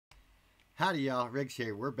Howdy y'all, Riggs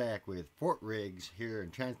here. We're back with Fort Riggs here in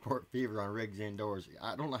Transport Fever on Riggs Indoors.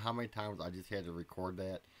 I don't know how many times I just had to record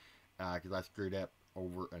that because I screwed up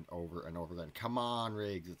over and over and over again. Come on,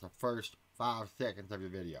 Riggs, it's the first 5 seconds of your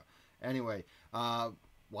video. Anyway, why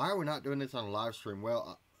are we not doing this on a live stream?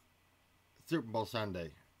 Well, Super Bowl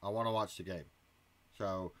Sunday. I want to watch the game.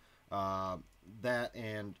 So, that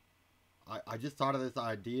and I just thought of this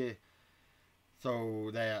idea. So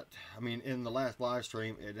that, I mean, in the last live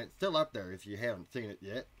stream, and it's still up there if you haven't seen it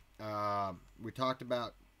yet, we talked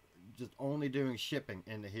about just only doing shipping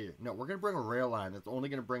into here. No, we're going to bring a rail line that's only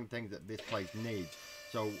going to bring things that this place needs.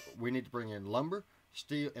 So we need to bring in lumber,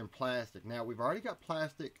 steel, and plastic. Now, we've already got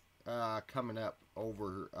plastic coming up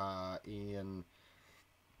over in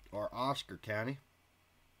our Oscar County.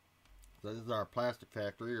 So this is our plastic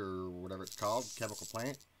factory, or whatever it's called, chemical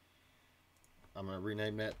plant. I'm going to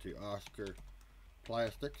rename that to Oscar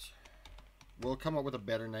Plastics. We'll come up with a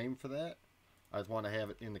better name for that. I just want to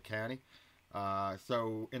have it in the county.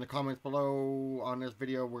 So in the comments below on this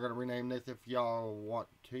video, we're going to rename this if y'all want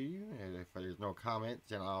to. And if there's no comments,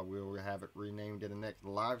 then I will have it renamed in the next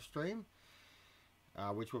live stream,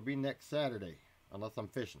 which will be next Saturday, unless I'm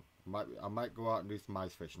fishing. I might go out and do some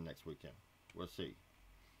ice fishing next weekend. We'll see.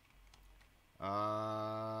 With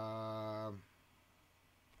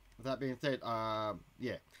that being said,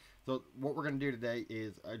 yeah. So what we're going to do today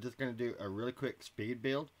is just going to do a really quick speed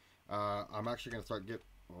build. I'm actually going to start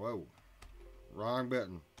whoa, wrong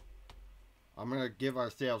button. I'm going to give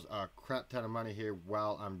ourselves a crap ton of money here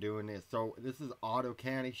while I'm doing this. So this is Auto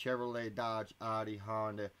County, Chevrolet, Dodge, Audi,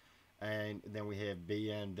 Honda, and then we have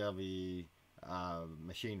BMW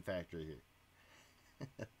Machine Factory here.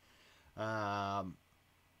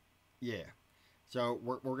 Yeah. So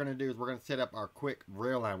what we're going to do is we're going to set up our quick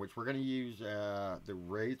rail line, which we're going to use the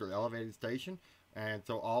raised or elevated station. And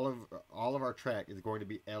so all of our track is going to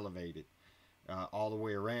be elevated all the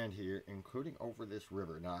way around here, including over this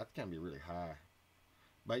river. Now, that's going to be really high.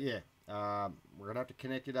 But yeah, we're going to have to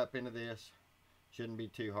connect it up into this. Shouldn't be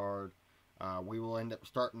too hard. We will end up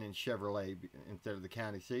starting in Chevrolet instead of the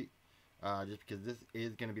county seat, just because this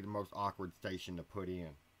is going to be the most awkward station to put in.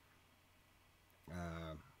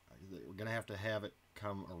 We're going to have it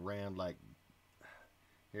come around like,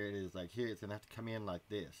 here it is, like here, it's going to have to come in like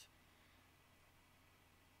this.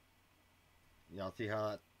 Y'all see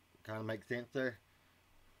how that kind of makes sense there?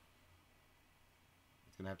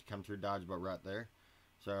 It's going to have to come through Dodgeville right there.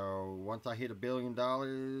 So once I hit $1 billion,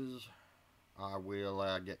 I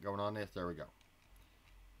will get going on this. There we go.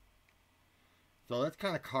 So let's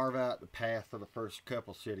kind of carve out the path for the first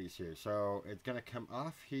couple cities here. So it's going to come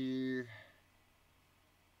off here.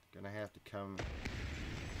 Gonna have to come.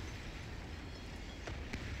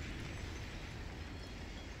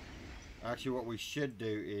 Actually, what we should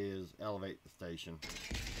do is elevate the station,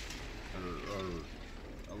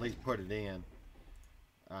 or at least put it in.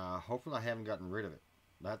 Hopefully, I haven't gotten rid of it.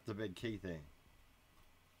 That's the big key thing.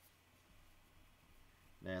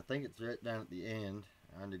 Now, I think it's right down at the end,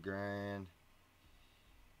 underground,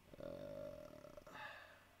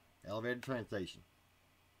 elevated train station.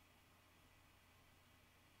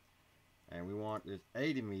 And we want this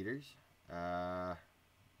 80 meters. What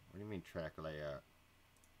do you mean track layout?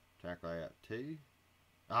 Track layout 2?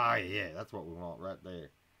 Ah, yeah, that's what we want right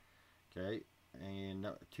there. Okay, and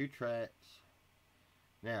 2 tracks.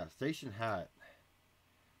 Now, station height.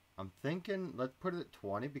 I'm thinking, let's put it at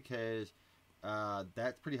 20 because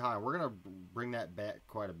that's pretty high. We're going to bring that back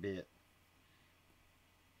quite a bit.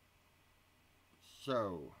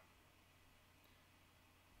 So,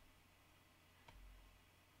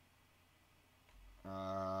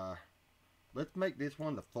 let's make this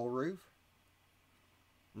one the full roof.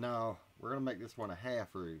 No, we're going to make this one a half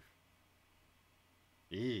roof.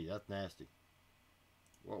 Eee, that's nasty.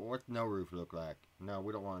 What's no roof look like? No,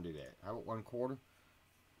 we don't want to do that. How about 1/4?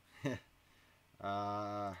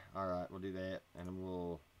 Alright, we'll do that. And then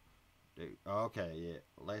we'll do, okay, yeah.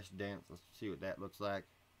 Less dense. Let's see what that looks like.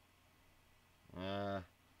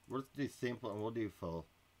 We'll just do simple and we'll do full.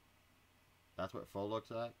 That's what full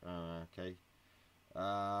looks like? Okay.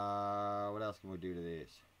 What else can we do to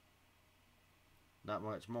this? Not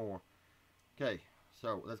much more. Okay,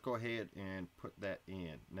 so let's go ahead and put that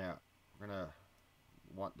in. Now, we're gonna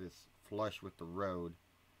want this flush with the road.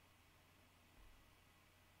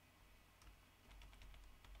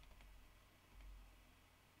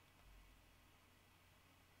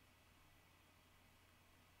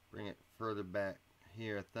 Bring it further back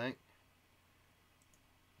here, I think.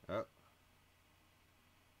 Oh.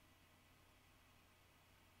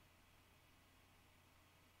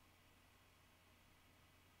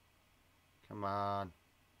 Come on.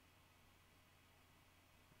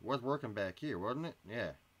 Was working back here, wasn't it?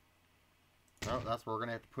 Yeah. Well, that's where we're going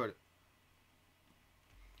to have to put it.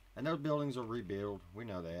 And those buildings will rebuild. We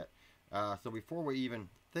know that. So before we even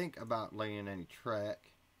think about laying any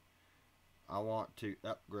track, I want to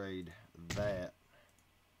upgrade that.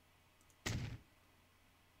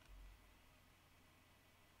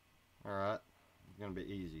 Alright. It's going to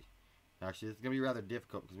be easy. Actually, it's going to be rather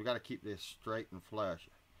difficult because we got to keep this straight and flush.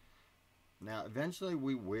 Now, eventually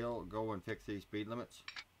we will go and fix these speed limits.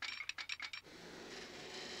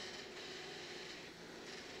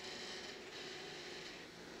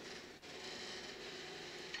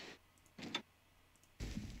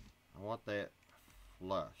 I want that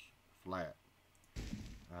flat.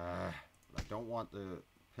 I don't want the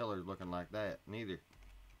pillars looking like that, neither.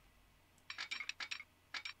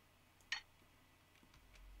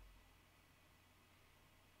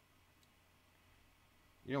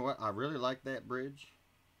 You know what? I really like that bridge,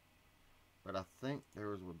 but I think there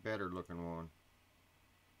was a better looking one.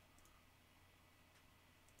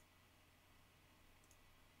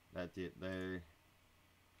 That's it there.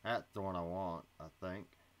 That's the one I want, I think.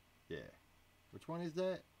 Yeah. Which one is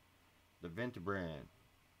that? The Ventabrand.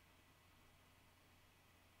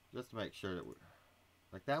 Just to make sure that we're...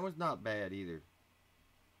 Like, that one's not bad either.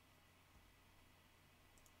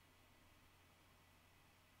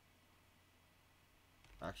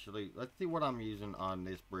 Actually, let's see what I'm using on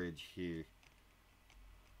this bridge here.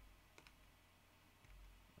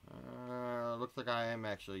 Looks like I am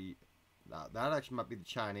actually... That actually might be the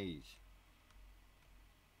Chinese.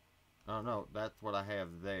 Oh no, that's what I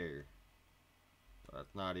have there. So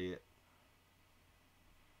that's not it.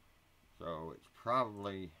 So it's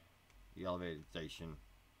probably the elevated station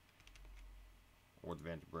or the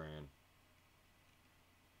Ventabrand.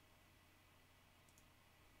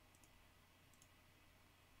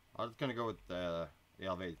 I was gonna go with the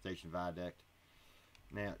elevated station viaduct.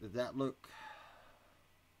 Now, does that look?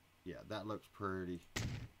 Yeah, that looks pretty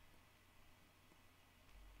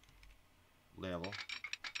level.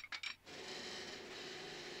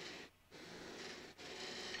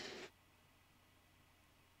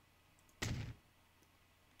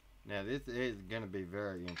 Now this is going to be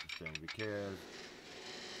very interesting because,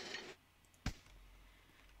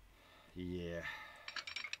 yeah.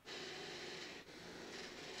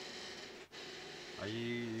 Are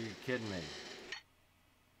you kidding me?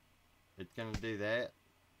 It's going to do that?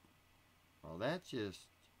 Well, that's just,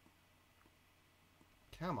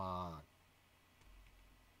 come on.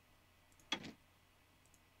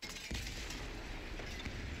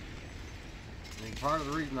 I mean, part of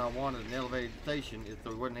the reason I wanted an elevated station is so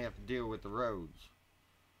we wouldn't have to deal with the roads.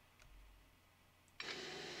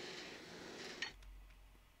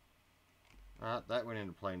 Alright, that went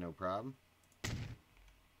into play no problem.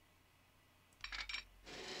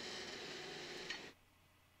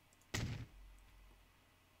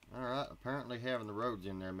 Alright, apparently having the roads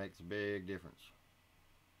in there makes a big difference.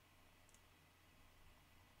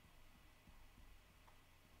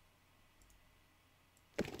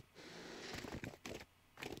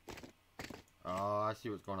 Oh, I see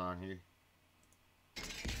what's going on here.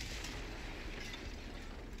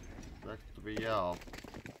 That's to be y'all.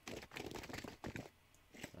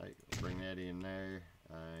 Hey, bring that in there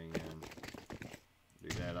and do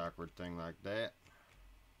that awkward thing like that.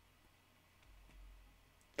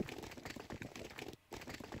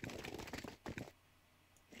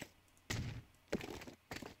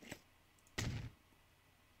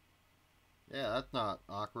 Yeah, that's not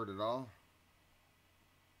awkward at all.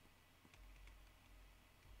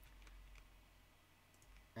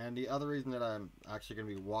 And the other reason that I'm actually going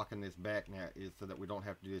to be walking this back now is so that we don't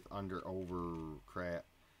have to do this under over crap.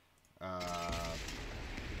 In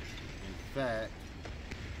fact,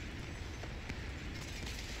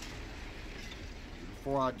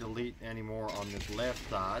 before I delete any more on this left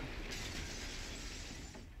side,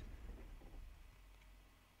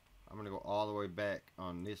 I'm going to go all the way back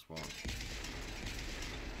on this one.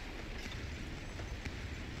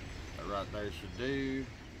 That right there should do.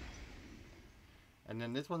 And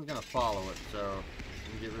then this one's going to follow it, so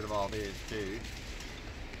you can get rid of all this too.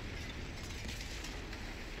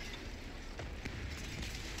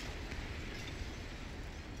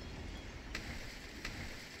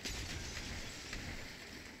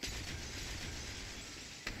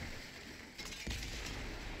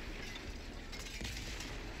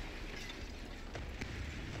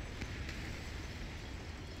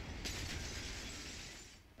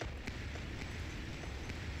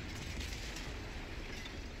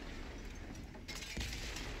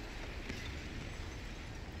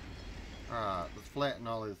 Alright, let's flatten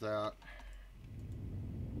all this out.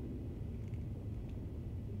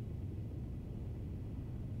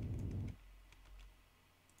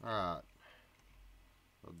 Alright.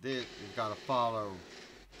 So this has got to follow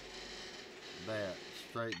that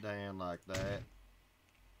straight down like that.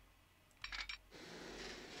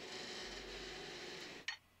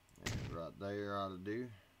 And right there ought to do.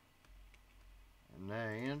 And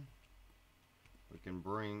then we can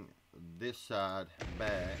bring this side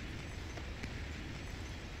back.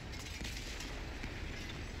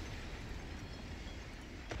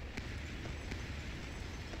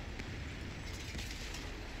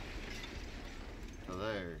 To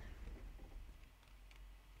there.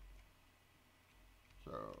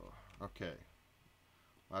 So, okay.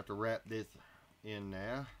 I'll have to wrap this in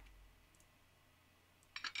now.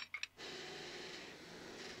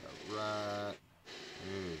 Right.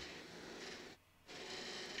 Ooh.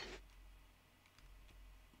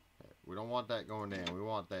 We don't want that going down. We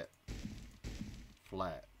want that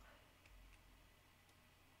flat.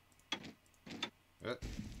 Yep.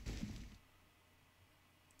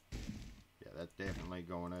 Yeah, that's definitely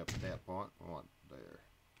going up at that point. We want there.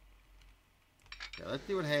 Okay, let's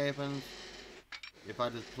see what happens if I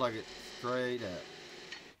just plug it straight up.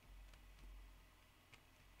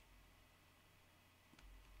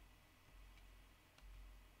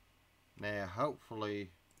 Now,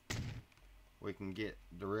 hopefully, we can get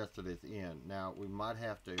the rest of this in. Now, we might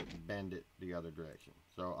have to bend it the other direction.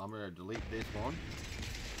 So, I'm going to delete this one.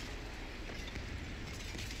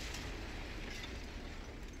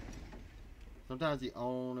 Sometimes the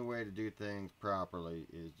only way to do things properly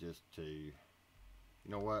is just to, you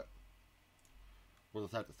know what? We'll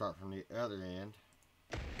just have to start from the other end.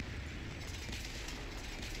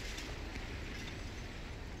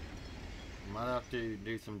 Might have to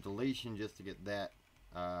do some deletion just to get that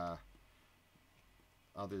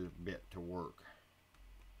other bit to work.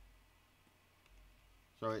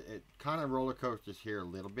 So it kind of roller coasters here a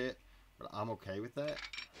little bit, but I'm okay with that.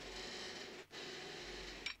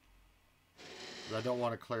 But I don't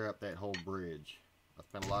want to clear up that whole bridge. I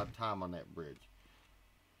spent a lot of time on that bridge.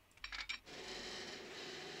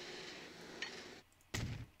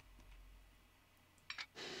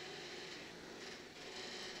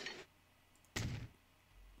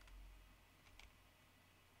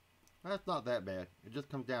 That's not that bad. It just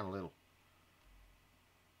comes down a little.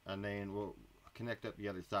 And then we'll connect up the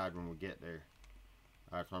other side when we get there.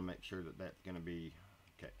 I just want to make sure that that's going to be...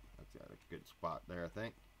 Okay, that's got a good spot there, I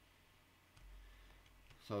think.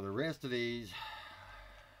 So the rest of these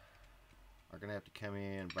are going to have to come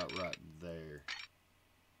in about right there.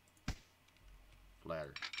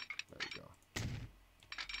 Flatter. There we go.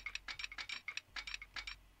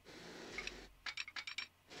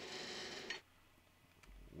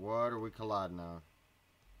 What are we colliding on?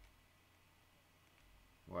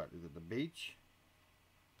 What, is it the beach?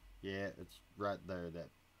 Yeah, it's right there, that.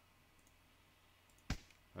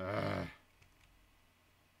 Okay,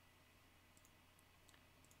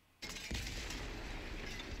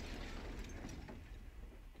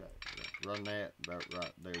 run that about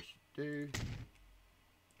right there should do.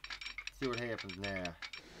 See what happens now.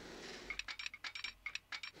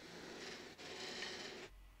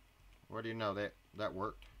 What do you know, that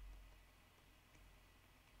worked.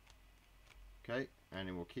 Okay, and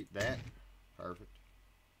then we'll keep that. Perfect.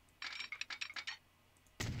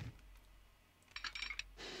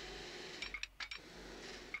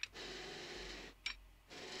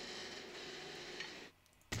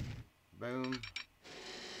 Boom.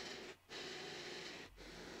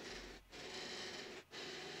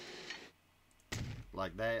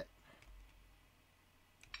 Like that.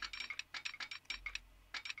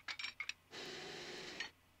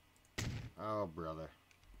 Oh, brother.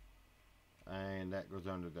 And that goes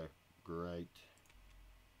under the grate.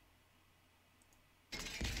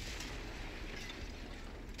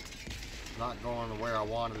 Not going to where I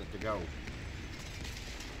wanted it to go.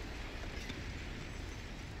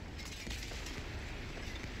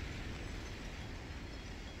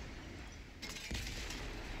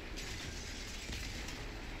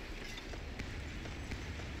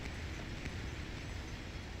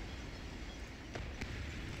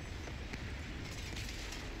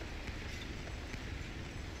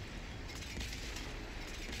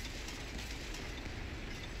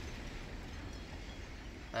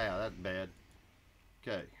 Ah, that's bad.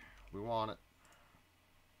 Okay, we want it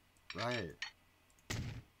right here.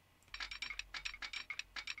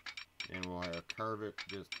 And we'll have curve it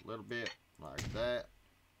just a little bit like that.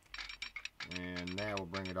 And now we'll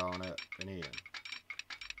bring it on up and in.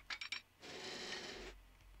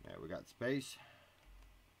 Now we got space.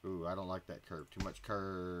 Ooh, I don't like that curve. Too much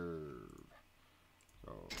curve.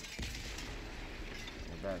 So,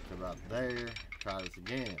 bring it back to about there. Try this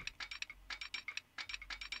again.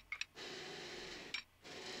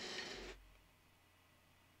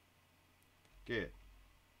 Good.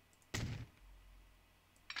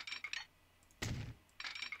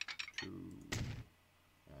 2,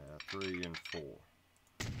 3, and 4.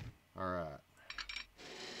 Alright.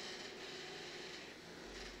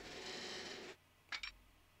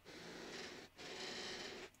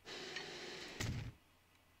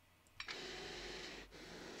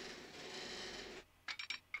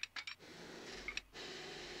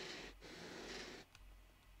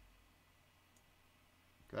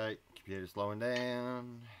 Okay, computer slowing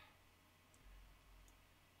down.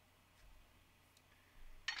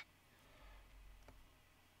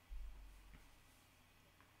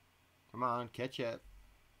 Come on, catch up.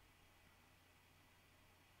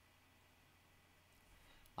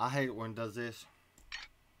 I hate it when it does this.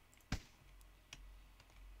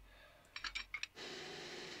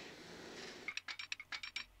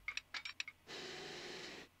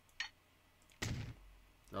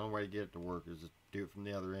 The only way to get it to work is to do it from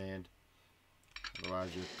the other end. Otherwise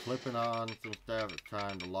you're clipping on some stuff. It's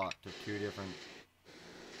trying to lock to 2 different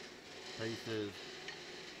pieces.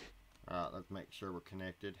 Alright, let's make sure we're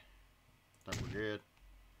connected. I think we're good.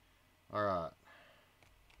 Alright.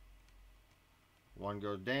 One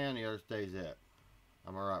goes down, the other stays up.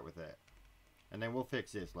 I'm alright with that. And then we'll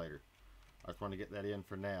fix this later. I just want to get that in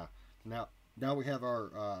for now. Now we have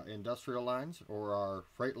our industrial lines, or our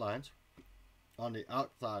freight lines, on the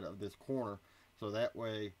outside of this corner. So that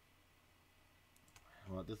way,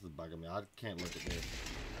 well, this is bugging me. I can't look at this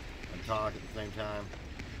and talk at the same time.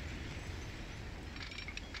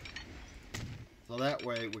 So that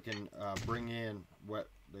way we can bring in what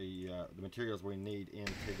the materials we need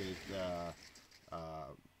into this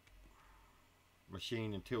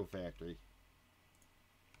machine and tool factory.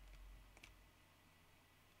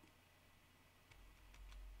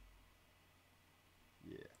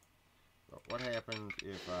 Yeah. So what happens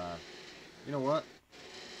if you know what?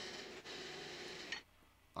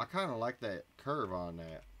 I kind of like that curve on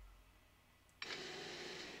that.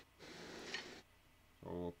 So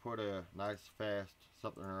we'll put a nice fast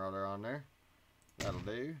something or other on there. That'll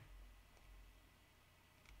do.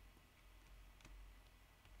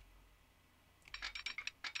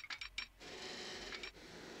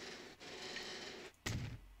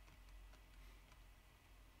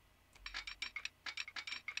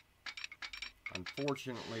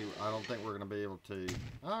 Unfortunately, I don't think we're going to be able to.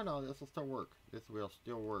 Oh no, this will still work. This will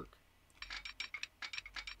still work.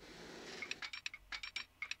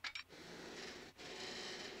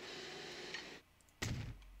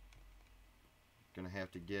 Gonna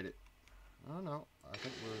have to get it. Oh no, I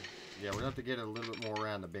think we're. Yeah, we're gonna have to get it a little bit more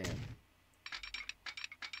around the bend.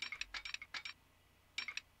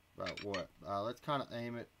 About what? Let's kind of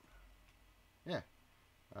aim it. Yeah.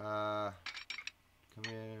 Come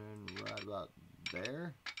in right about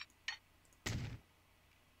there.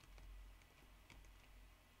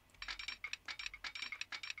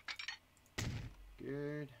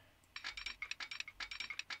 Good.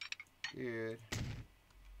 Good.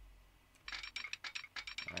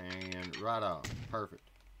 And right on. Perfect.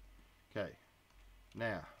 Okay.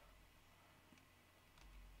 Now,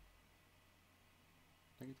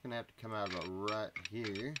 I think it's going to have to come out about right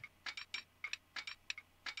here.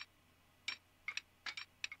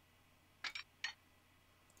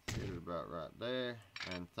 Get it about right there.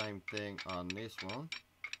 And same thing on this one.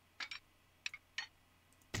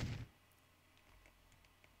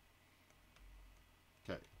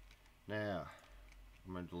 Okay. Now,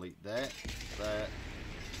 I'm going to delete that, that,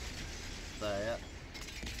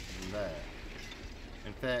 and that.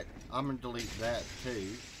 In fact, I'm going to delete that too,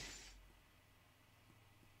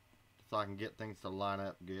 so I can get things to line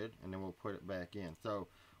up good, and then we'll put it back in. So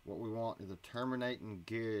what we want is a terminating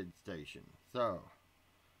good station. So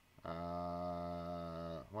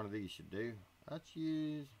one of these should do. Let's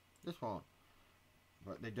use this one,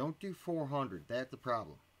 but they don't do 400. That's the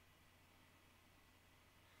problem.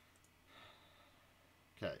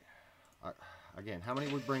 Okay. Again, how many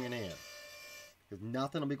are we bringing in? Because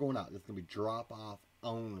nothing will be going out. This is going to be drop off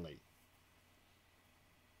only.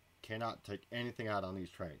 Cannot take anything out on these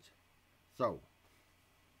trains. So,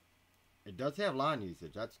 it does have line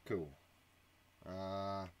usage. That's cool.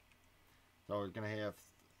 So we're going to have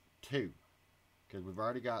 2. Because we've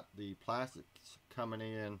already got the plastics coming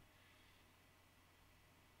in.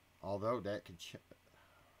 Although that could...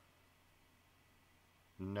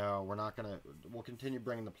 No, we're not going to... We'll continue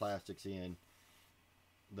bringing the plastics in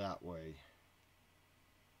that way.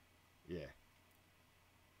 Yeah.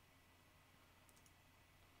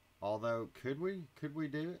 Although, could we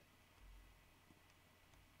do it?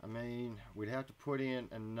 I mean, we'd have to put in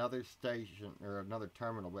another station or another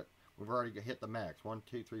terminal, but we've already hit the max. 1,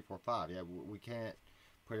 2, 3, 4, 5. Yeah, we can't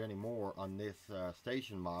put any more on this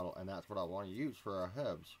station model, and that's what I want to use for our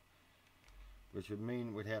hubs, which would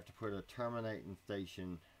mean we'd have to put a terminating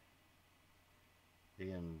station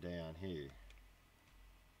in down here.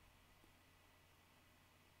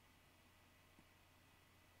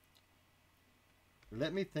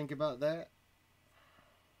 Let me think about that.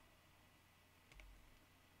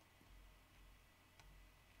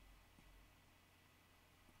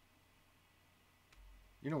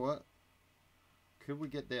 You know what? Could we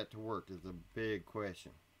get that to work is a big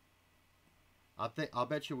question. I'll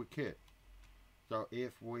bet you we could. So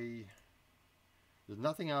if we, there's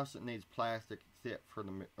nothing else that needs plastic except for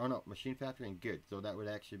the, oh no, machine factory and good. So that would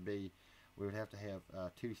actually be, we would have to have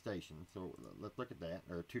 2 stations. So let's look at that,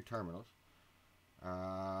 or 2 terminals.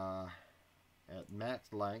 At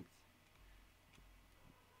max length.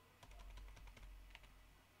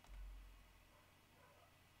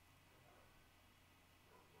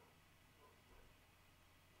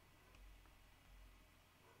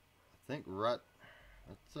 I think right,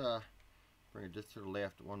 let's bring it just to the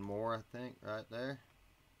left one more, I think, right there.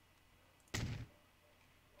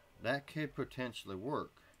 That could potentially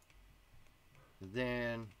work.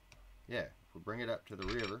 Then, yeah, if we bring it up to the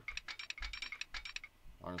river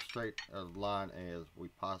on as straight a line as we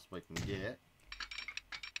possibly can get.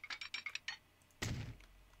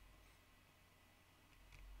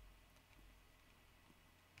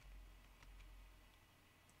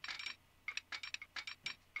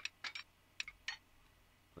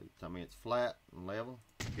 Please tell me it's flat and level.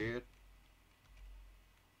 Good.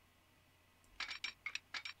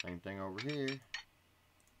 Same thing over here.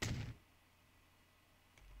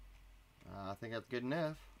 I think that's good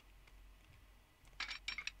enough.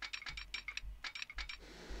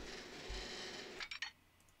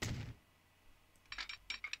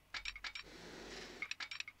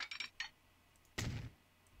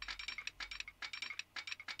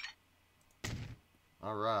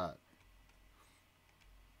 All right.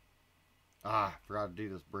 Forgot to do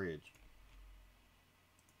this bridge.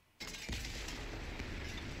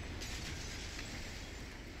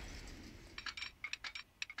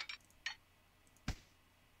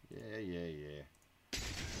 Yeah.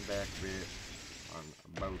 Back a bit on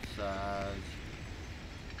both sides.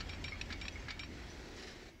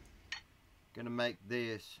 Gonna make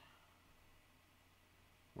this.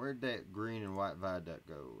 Where'd that green and white viaduct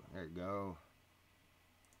go? There it go.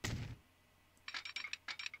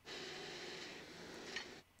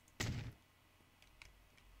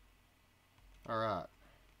 Alright.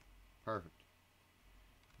 Perfect.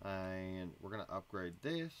 And we're gonna upgrade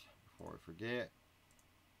this before I forget.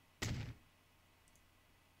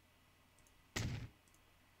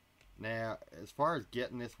 Now, as far as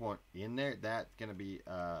getting this one in there, that's going to be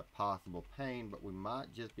a possible pain, but we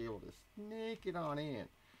might just be able to sneak it on in,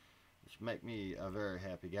 which make me a very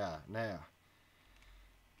happy guy. Now,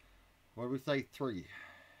 what do we say, 3?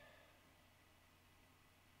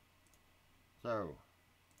 So,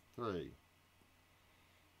 3.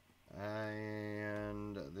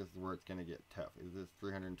 And this is where it's going to get tough. Is this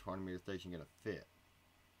 320 meter station going to fit?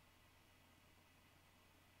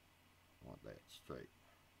 I want that straight.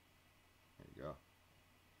 There you go.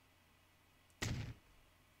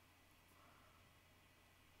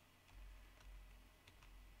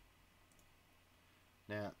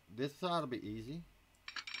 Now, this side will be easy.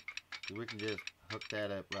 So we can just hook that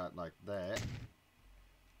up right like that.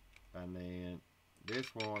 And then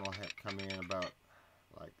this one will have to come in about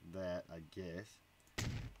like that, I guess.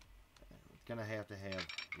 It's going to have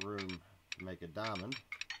room to make a diamond.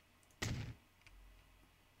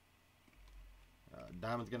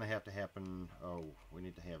 Diamond's going to happen. Oh, we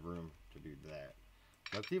need to have room to do that.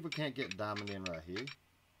 Let's see if we can't get diamond in right here.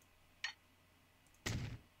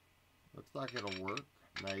 Looks like it'll work,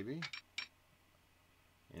 maybe.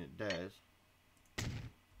 And it does.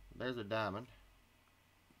 There's a diamond.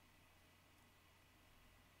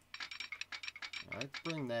 Let's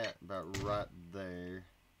bring that about right there.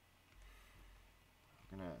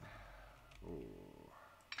 I'm gonna. Oh.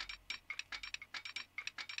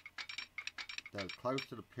 As close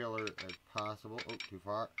to the pillar as possible. Oh, too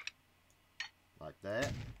far. Like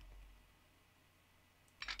that.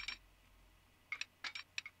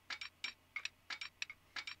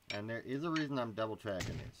 And there is a reason I'm double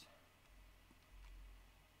tracking this.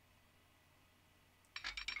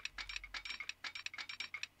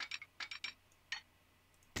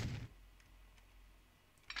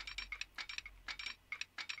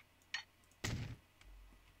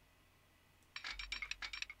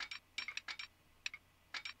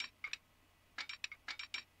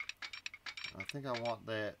 I think I want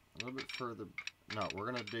that a little bit further. No, we're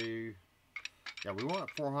going to do, yeah, we want a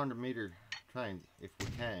 400 meter trains if we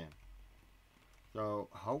can. So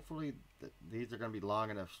hopefully these are going to be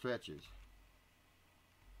long enough stretches.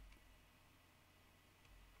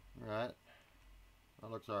 Alright.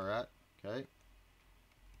 That looks alright. Okay.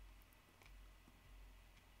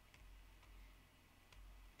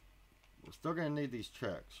 We're still going to need these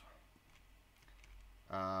trucks.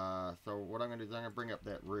 So what I'm going to do is I'm going to bring up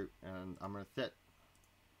that route, and I'm going to set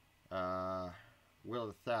Wheel of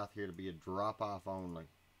the South here to be a drop-off only.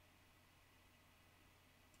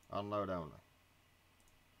 Unload only.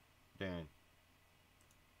 Done.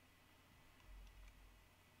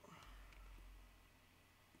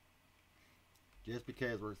 Just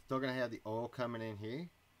because we're still going to have the oil coming in here.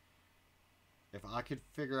 If I could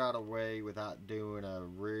figure out a way without doing a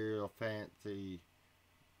real fancy...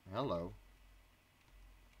 Hello.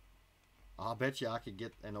 I'll bet you I could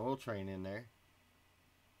get an oil train in there.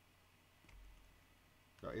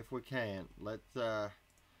 So if we can, let's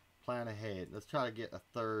plan ahead. Let's try to get a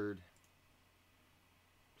third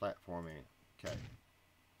platform in. Okay.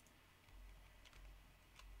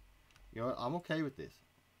 You know what? I'm okay with this.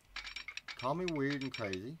 Call me weird and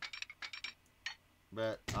crazy,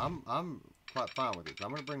 but I'm quite fine with it. I'm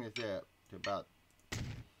gonna bring this up to about,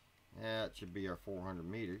 yeah, it should be our 400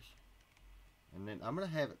 meters, and then I'm gonna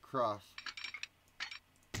have it cross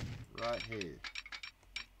right here,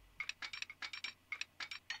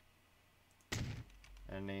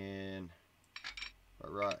 and then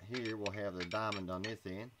but right here we'll have the diamond on this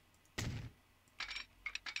end.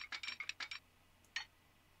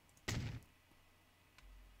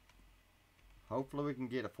 Hopefully we can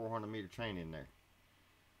get a 400 meter train in there,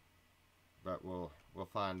 but we'll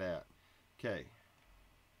find out. Okay.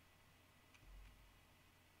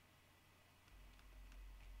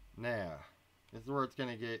 Now, this is where it's going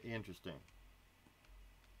to get interesting.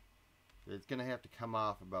 It's going to have to come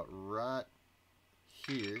off about right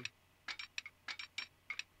here.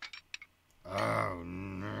 Oh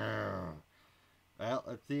no. Well,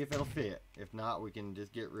 let's see if it'll fit. If not, we can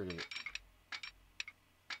just get rid of it.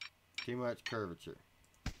 Too much curvature.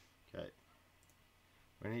 Okay.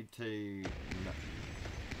 We need to... No.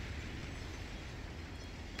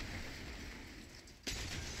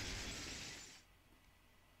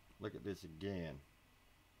 Look at this again.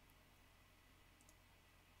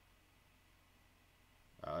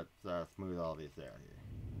 Let's smooth all this out here.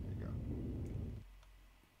 There you go.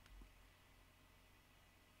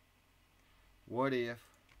 What if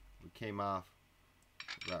we came off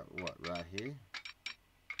right here?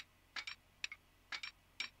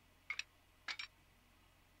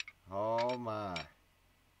 Oh my.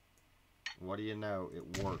 What do you know?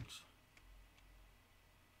 It works.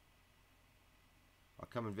 I'll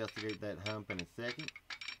come investigate that hump in a second.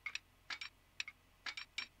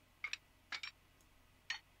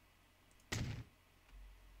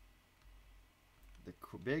 The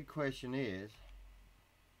big question is,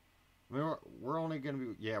 I mean, we're only going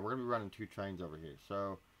to be, yeah, we're going to be running 2 trains over here.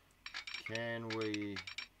 So, can we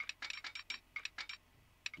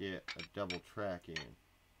get a double track in?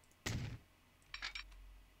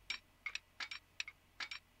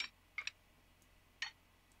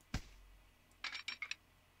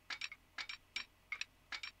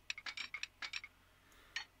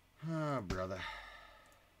 Oh, brother.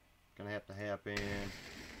 Gonna have to happen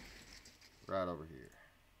right over here.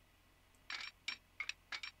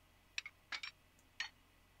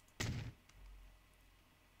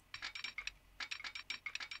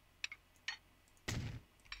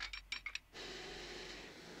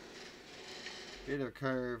 Bit of a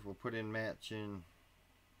curve, we'll put in matching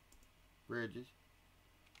bridges.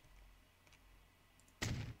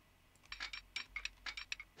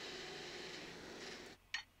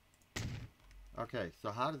 Okay, so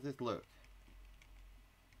how does this look?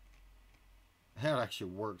 That actually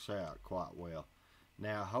works out quite well.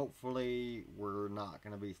 Now, hopefully, we're not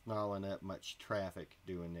going to be snarling up much traffic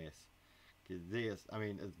doing this. Because this, I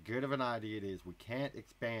mean, as good of an idea it is, we can't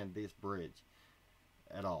expand this bridge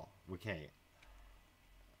at all. We can't.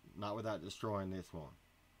 Not without destroying this one.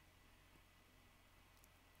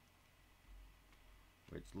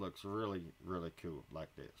 Which looks really, really cool,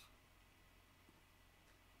 like this.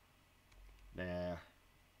 Now,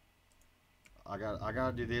 I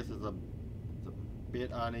gotta do this as a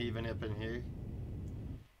bit uneven up in here.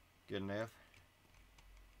 Good enough.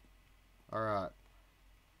 Alright.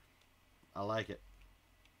 I like it.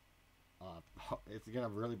 It's gonna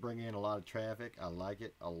really bring in a lot of traffic. I like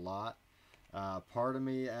it a lot. Part of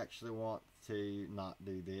me actually wants to not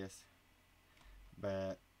do this,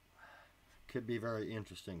 but could be very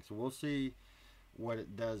interesting. So we'll see what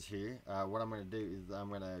it does here. What I'm going to do is I'm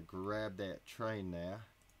going to grab that train now.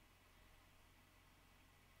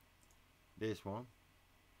 this one,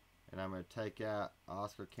 and I'm going to take out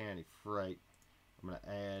Oscar County Freight. I'm going to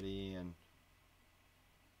add in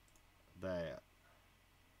that.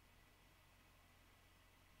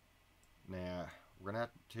 Now we're going to have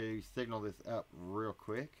to signal this up real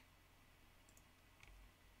quick.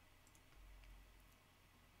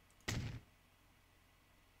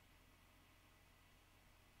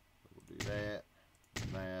 We'll do that,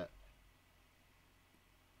 that.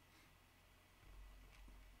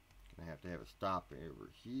 Gonna have to have a stop over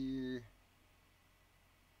here.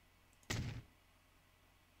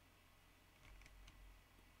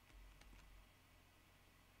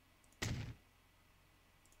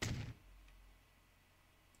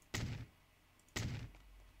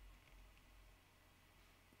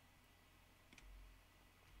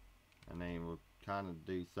 And then we'll kind of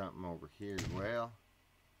do something over here as well.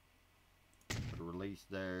 Put a release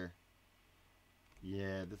there.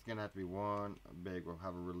 Yeah, this is gonna have to be one big. We'll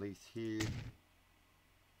have a release here,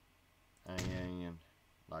 and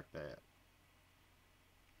like that.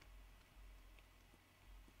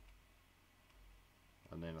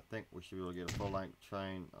 And then I think we should be able to get a full length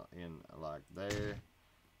train in like there.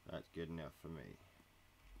 That's good enough for me.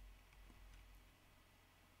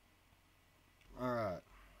 Alright.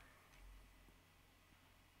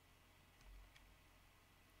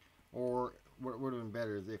 Or what would have been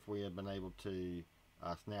better is if we had been able to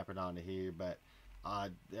snap it onto here, but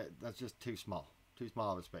that's just too small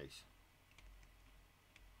of a space.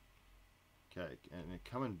 Okay, and then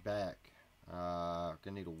coming back, gonna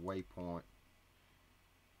need a waypoint.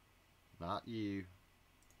 Not you,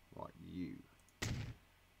 what you,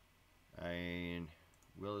 and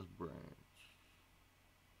Willis Branch.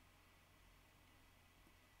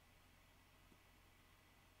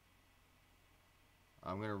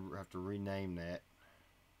 I'm gonna have to rename that,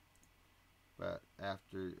 but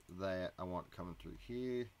after that I want it coming through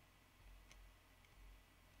here.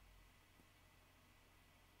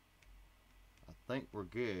 I think we're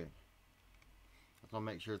good. I just want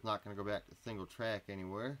to make sure it's not going to go back to single track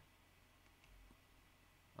anywhere.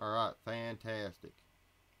 Alright, fantastic.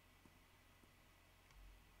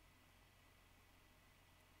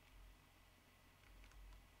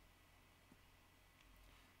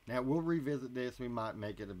 Now we'll revisit this. We might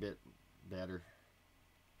make it a bit better,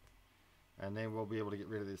 and then we'll be able to get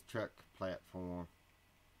rid of this truck platform.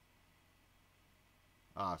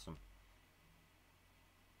 Awesome.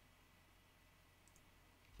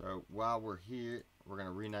 So while we're here, we're going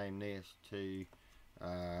to rename this to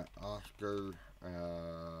Oscar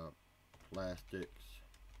Plastics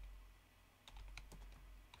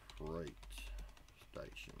Freight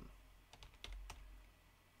Station.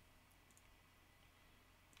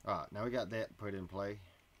 Alright, now we got that put in play.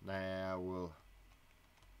 Now we'll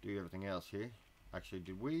do everything else here. Actually,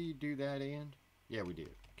 did we do that end? Yeah, we did.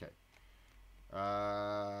 Okay.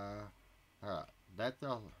 Alright, that's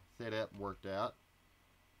all set up, worked out.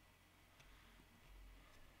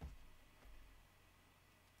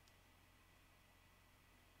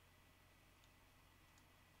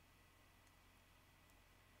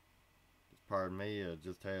 Just pardon me, I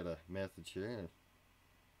just had a message here and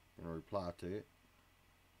I'm going to reply to it.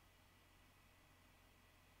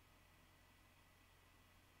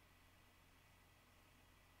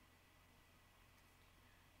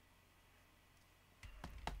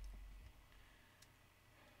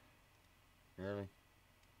 Really?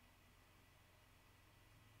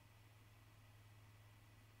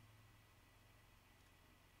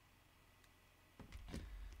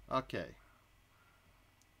 Okay.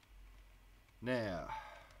 Now,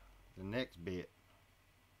 the next bit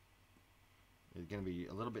is going to be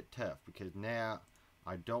a little bit tough because now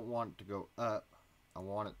I don't want it to go up. I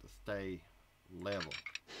want it to stay level.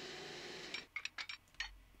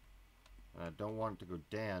 And I don't want it to go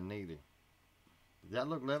down neither. Does that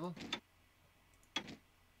look level?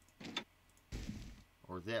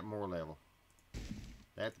 Or is that more level?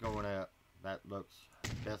 That's going up. That looks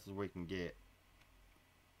best as we can get.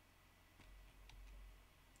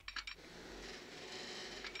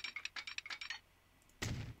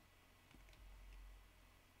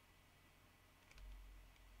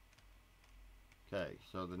 Okay,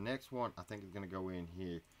 so the next one I think is going to go in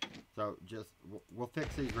here. So just, we'll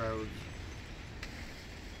fix these roads.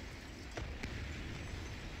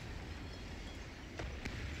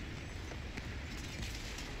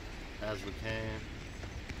 As we can.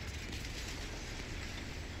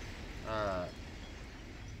 Alright.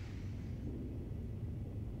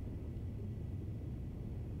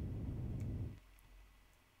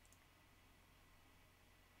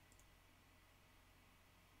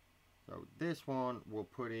 So this one we'll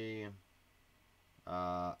put in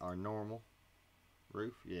our normal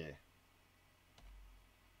roof, yeah.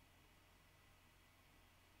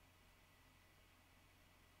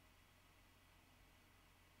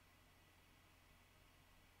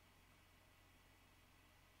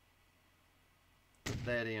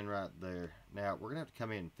 that in right there. Now, we're going to have to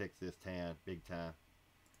come in and fix this town big time.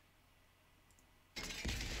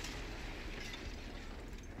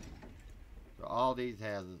 So all these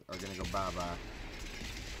houses are going to go bye-bye.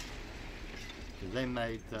 Because they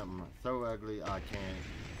made something so ugly I can't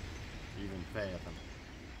even fathom.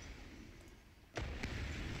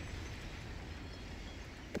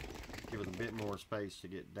 Give it a bit more space to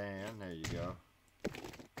get down. There you go.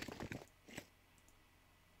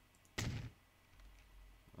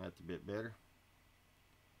 That's a bit better.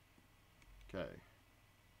 Okay.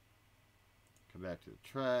 Come back to the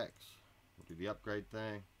tracks. We'll do the upgrade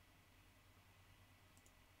thing.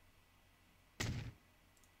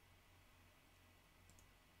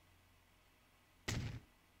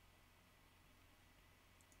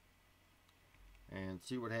 And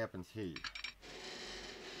see what happens here.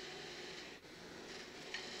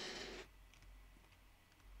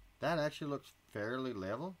 That actually looks fairly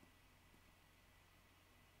level.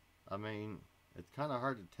 I mean, it's kind of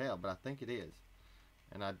hard to tell, but I think it is.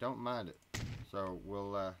 And I don't mind it. So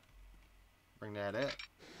we'll bring that up.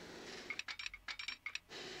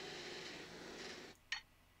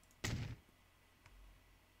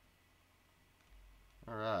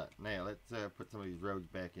 Alright, now let's put some of these roads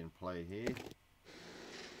back in play here.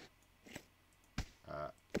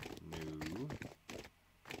 New.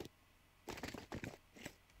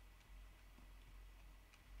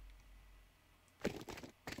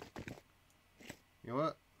 You know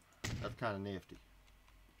what? That's kind of nifty.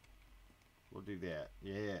 We'll do that.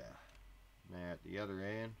 Yeah. Now at the other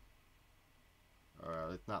end.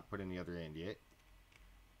 Let's not put in the other end yet.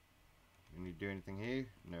 We need to do anything here?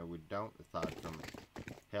 No, we don't. Aside from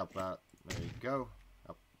help out. There you go.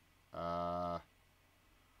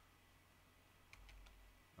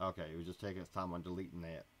 Okay, it was just taking its time on deleting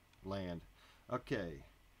that land. Okay.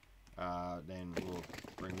 Then we'll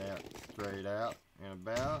bring that straight out and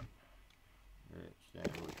about. Then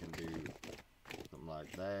we can do something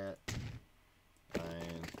like that.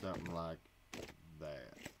 And something like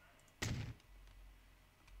that.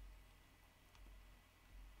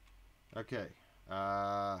 Okay.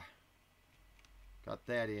 Got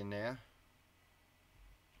that in there.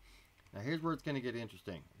 Now here's where it's going to get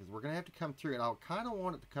interesting, because we're going to have to come through, and I kind of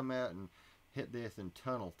want it to come out and hit this and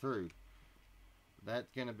tunnel through.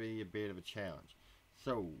 That's going to be a bit of a challenge.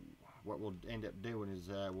 So what we'll end up doing is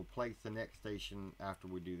we'll place the next station after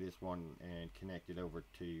we do this one and connect it over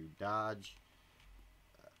to Dodge.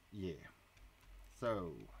 Yeah.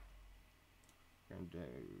 So we're going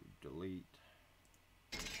to delete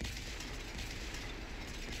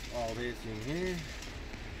all this in here.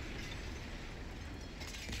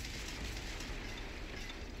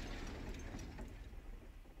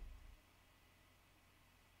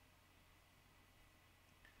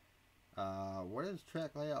 What is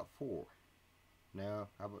track layout 4? No,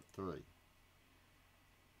 how about 3?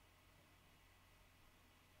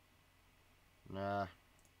 Nah,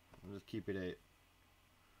 I'll just keep it at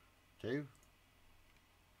 2.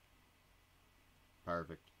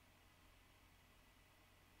 Perfect.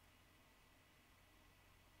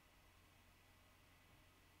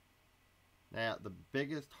 Now, the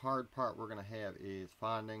biggest hard part we're going to have is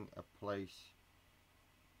finding a place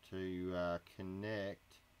to connect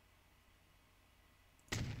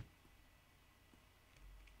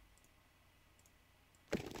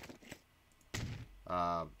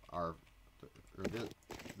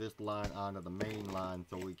this line onto the main line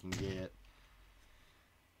so we can get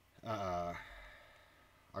our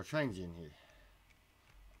trains in here.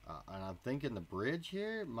 And I'm thinking the bridge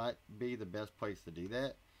here might be the best place to do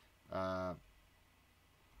that. I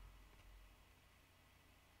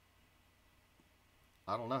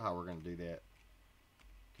don't know how we're going to do that,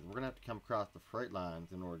 because we're going to have to come across the freight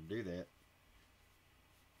lines in order to do that.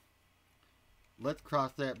 Let's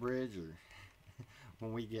cross that bridge or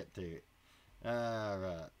when we get to it.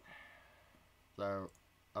 Alright. So,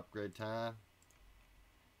 upgrade time.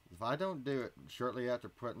 If I don't do it shortly after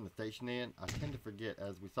putting the station in, I tend to forget,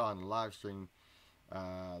 as we saw in the live stream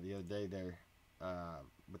the other day there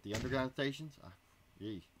with the underground stations.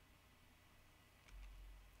 Gee.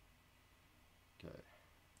 Okay.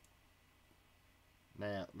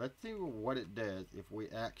 Now, let's see what it does if we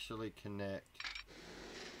actually connect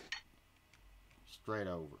straight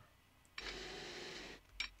over.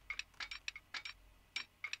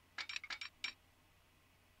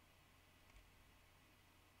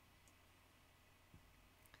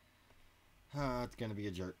 It's going to be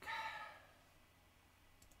a jerk.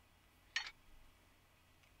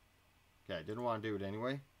 Okay, didn't want to do it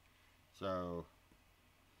anyway. So,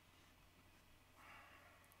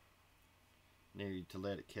 need to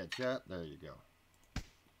let it catch up. There you go.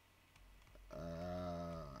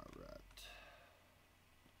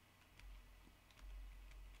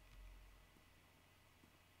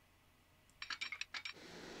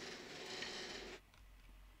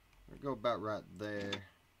 go about right there.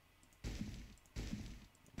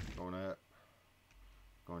 Going up,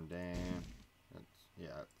 going down. That's, yeah,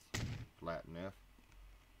 it's flat enough.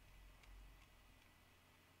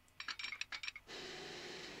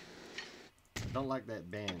 I don't like that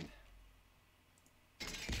bend.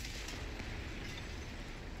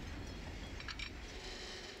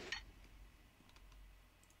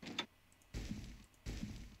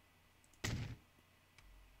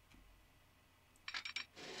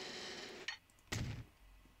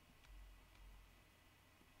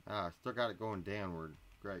 Ah, I still got it going downward.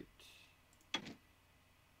 Great.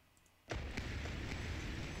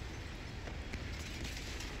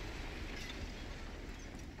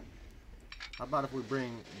 How about if we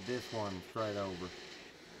bring this one straight over?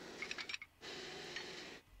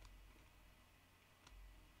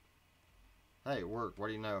 Hey, it worked. What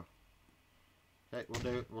do you know? Okay, we'll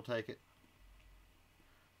do it. We'll take it.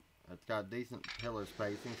 It's got decent pillar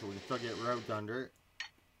spacing, so we can still get roads under it.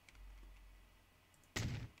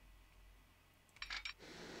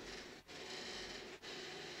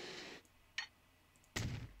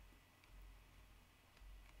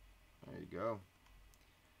 There you go.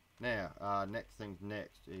 Now, next thing's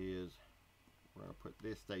next is we're going to put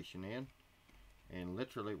this station in, and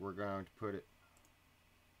literally we're going to put it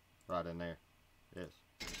right in there. Yes,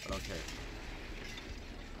 I don't care.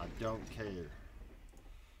 I don't care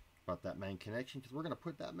about that main connection, because we're going to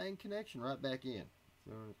put that main connection right back in as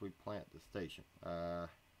soon as we plant the station.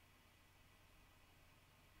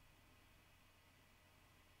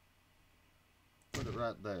 Put it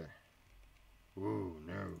right there. Ooh,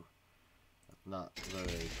 no. That's not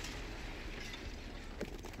very...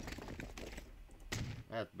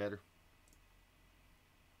 That's better.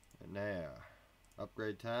 And now,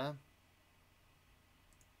 upgrade time.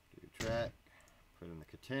 Do track. Put in the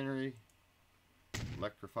catenary.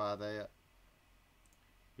 Electrify that.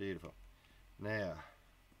 Beautiful. Now,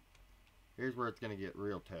 here's where it's going to get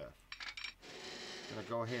real tough. I'm going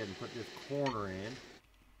to go ahead and put this corner in.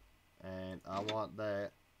 And I want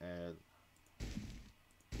that as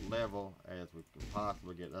level as we can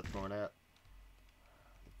possibly get. That's going up.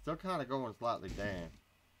 It's still kind of going slightly down.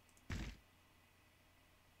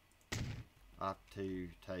 I have to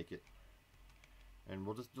take it. And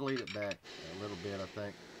we'll just delete it back a little bit, I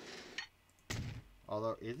think.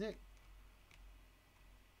 Although, is it?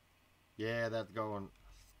 Yeah, that's going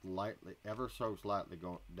slightly, ever so slightly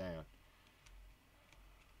going down.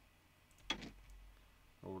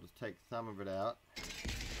 We'll just take some of it out.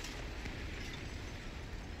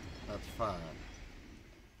 That's fine.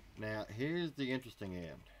 Now, here's the interesting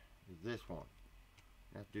end. Is this one.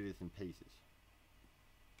 I have to do this in pieces.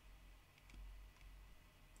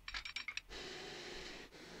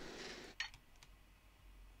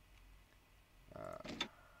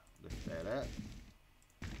 Lift that up.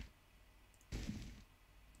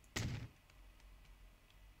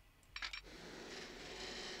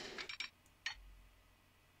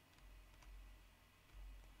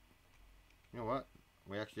 You know what?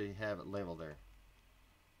 We actually have it level there.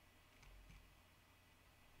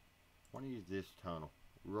 I want to use this tunnel.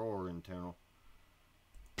 Roaring tunnel.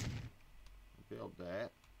 Build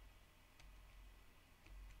that.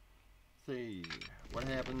 See what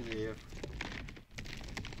happens if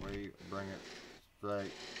we bring it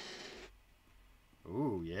straight.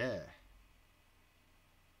 Ooh, yeah.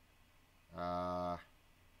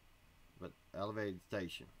 But elevated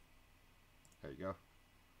station. There you go.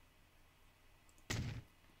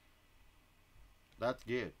 That's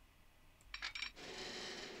good.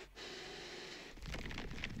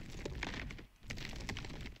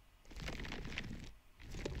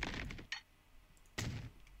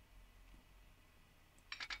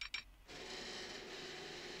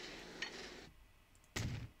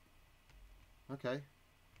 Okay.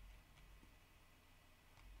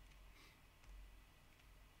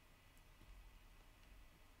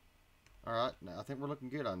 Alright, now I think we're looking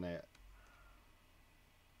good on that.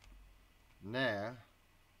 Now,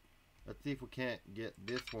 let's see if we can't get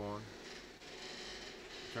this one.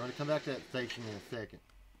 So I'm going to come back to that station in a second.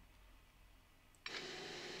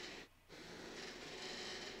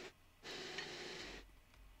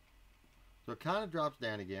 So it kind of drops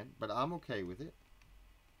down again, but I'm okay with it.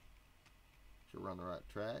 Sure we're on the right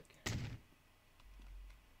track.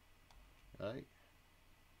 Okay.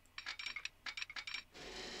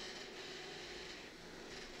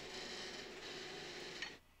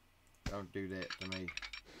 Don't do that to me.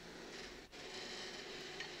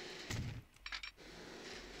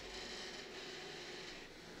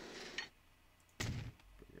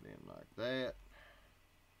 Put it in like that.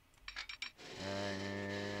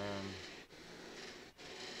 And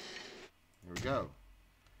here we go.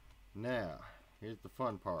 Now, here's the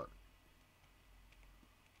fun part.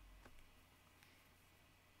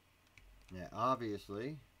 Now,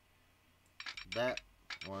 obviously, that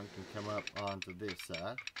one can come up onto this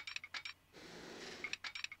side.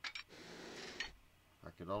 I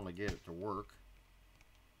could only get it to work.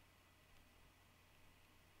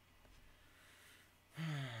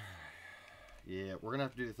 Yeah, we're gonna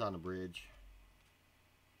have to do this on the bridge.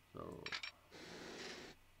 So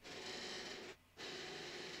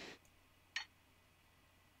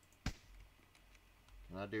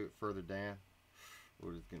can I do it further down?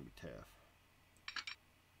 Oh, it's gonna be tough.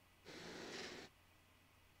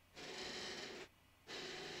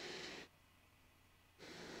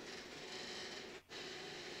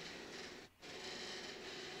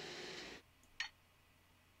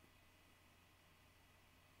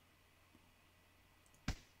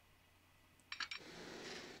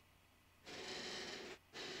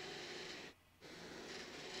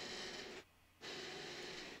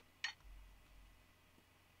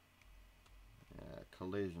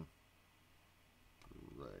 Collision.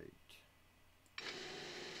 Great.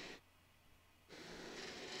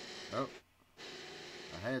 Oh,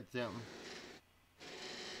 I had something.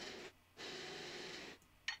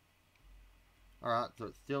 Alright, so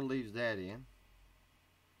it still leaves that in.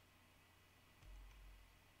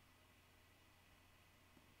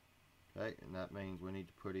 Okay, and that means we need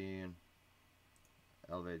to put in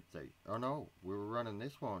elevated state. Oh no, we were running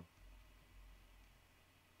this one.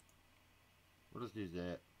 We'll just use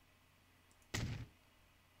that.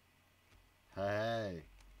 Hey.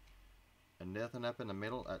 And nothing up in the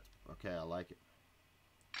middle? That's okay, I like it.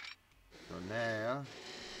 So now.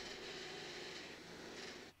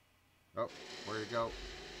 Oh, where'd it go?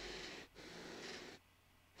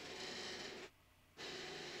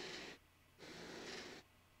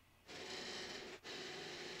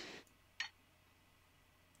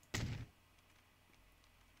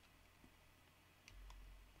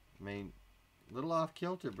 I mean, a little off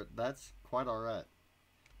kilter, but that's quite alright.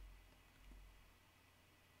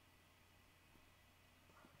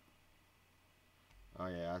 Oh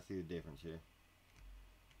yeah, I see the difference here.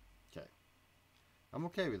 Okay. I'm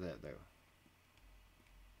okay with that though.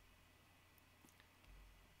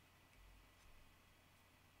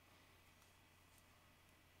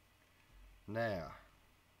 Now,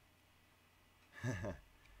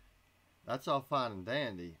 that's all fine and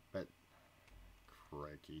dandy, but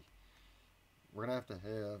crikey. We're going to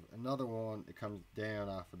have another one that comes down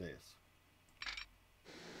off of this.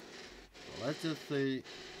 So let's just see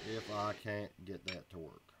if I can't get that to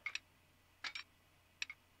work.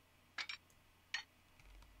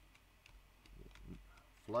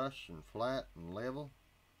 Flush and flat and level.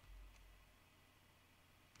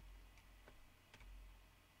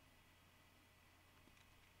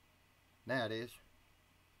 Now it is.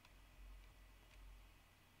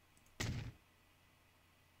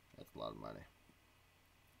 That's a lot of money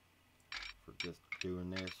for just doing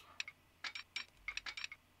this.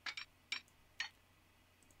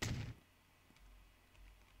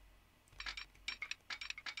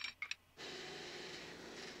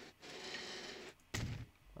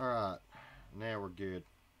 Alright, now we're good.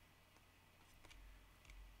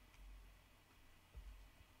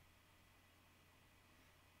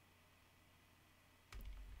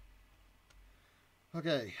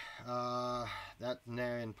 Okay, that's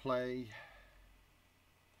now in play.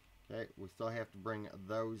 Okay, we still have to bring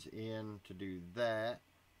those in to do that.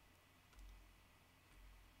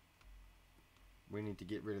 We need to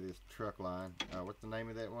get rid of this truck line. What's the name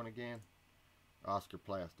of that one again? Oscar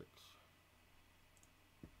Plastics.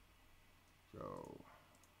 So,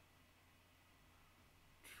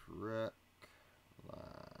 truck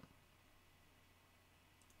line.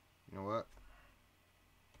 You know what?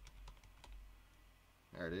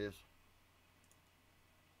 There it is.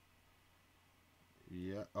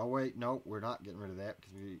 Yeah. Oh wait, no, we're not getting rid of that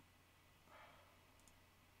because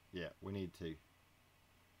we need to.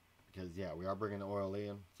 Because yeah, we are bringing the oil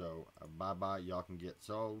in. So bye bye, y'all can get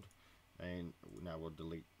sold, and now we'll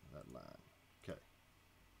delete that line. Okay.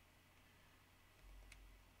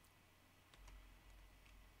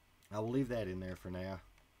 I will leave that in there for now.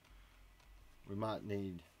 We might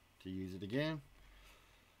need to use it again.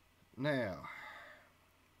 Now,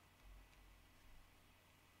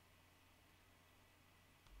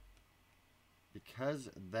 because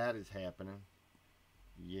that is happening,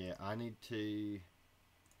 yeah, I need to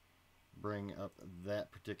bring up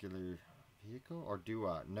that particular vehicle, or do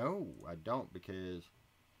I? No, I don't, because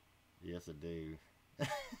yes, I do.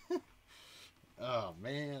 Oh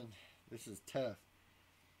man, this is tough.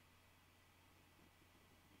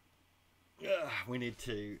 We need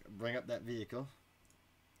to bring up that vehicle.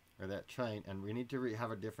 or that train, and we need to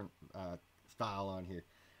have a different style on here.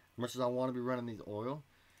 As much as I want to be running these oil,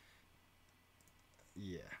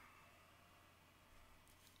 yeah.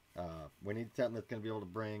 We need something that's going to be able to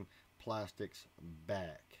bring plastics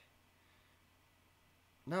back.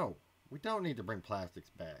 No, we don't need to bring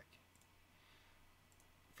plastics back.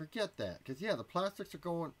 Forget that. Because, yeah, the plastics are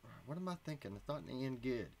going... What am I thinking? It's not in the end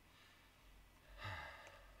good.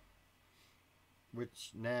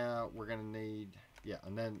 Which now we're going to need... Yeah,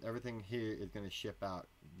 and then everything here is going to ship out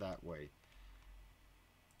that way.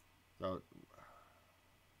 So...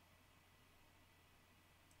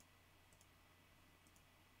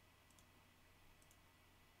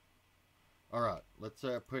 Alright, let's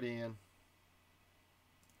put in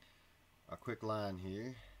a quick line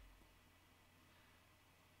here.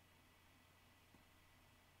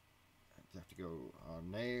 I have to go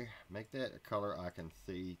on there, make that a color I can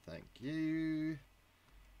see, thank you.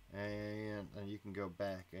 And then you can go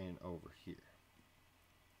back and over here.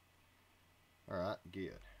 Alright,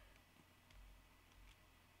 good.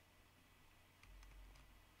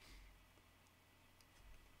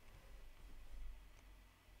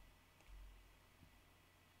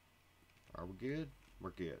 Are we good?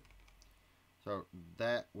 We're good. So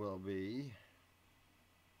that will be...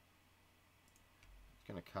 It's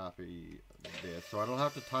going to copy this, so I don't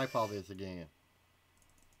have to type all this again.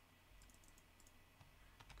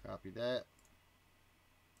 Copy that.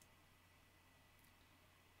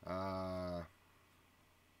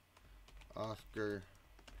 Oscar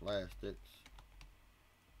Plastics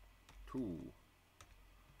 2.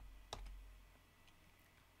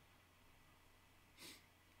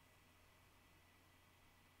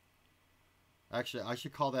 Actually, I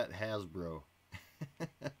should call that Hasbro.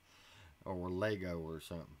 Or Lego or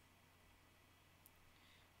something.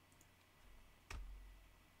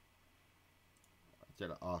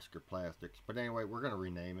 Instead of Oscar Plastics. But anyway, we're going to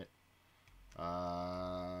rename it. Alright,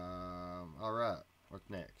 what's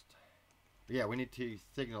next? Yeah, we need to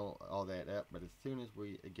signal all that up, but as soon as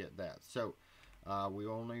we get that. So, we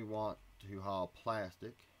only want to haul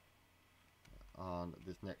plastic on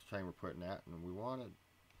this next train we're putting out. And we want to...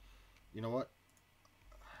 You know what?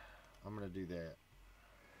 I'm going to do that.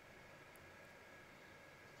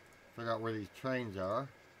 Figure out where these trains are.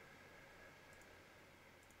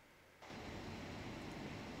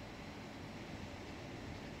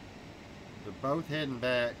 They're both heading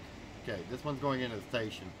back. Okay, this one's going into the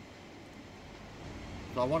station.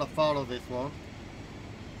 So I want to follow this one.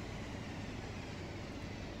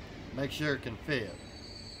 Make sure it can fit.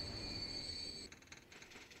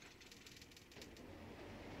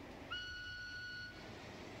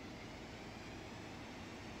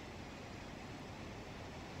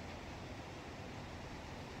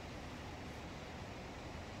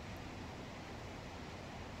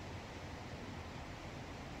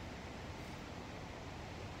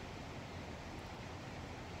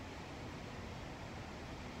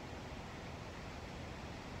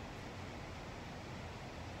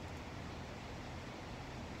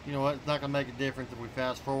 You know what, it's not going to make a difference if we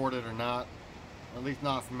fast forward it or not. At least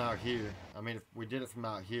not from out here. I mean, if we did it from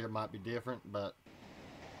out here, it might be different, but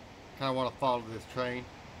kind of want to follow this train.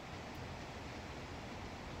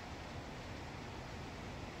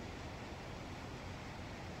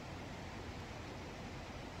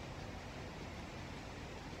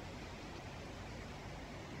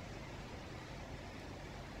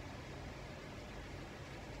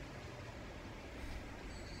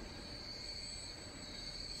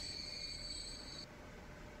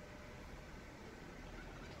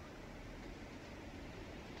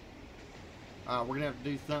 We're going to have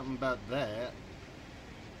to do something about that.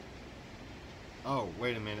 Oh,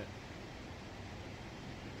 wait a minute.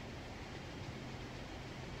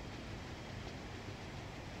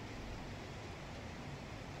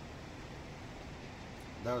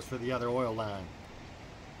 That was for the other oil line.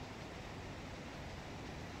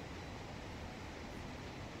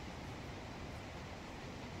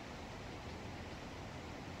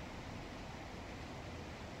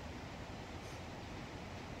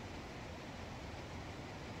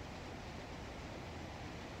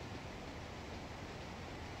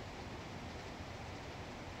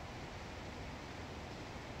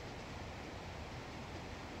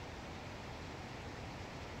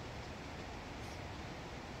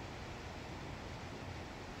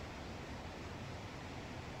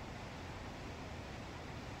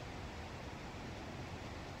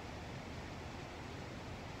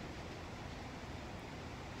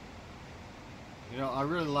 You know, I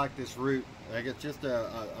really like this route. Like, it's just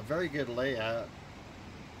a very good layout,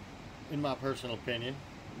 in my personal opinion,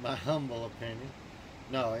 my humble opinion.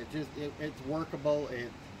 No, it's workable.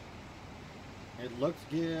 It looks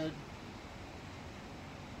good.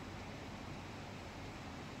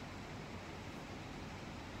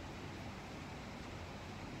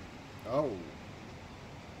 Oh.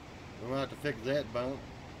 We'll have to fix that bump.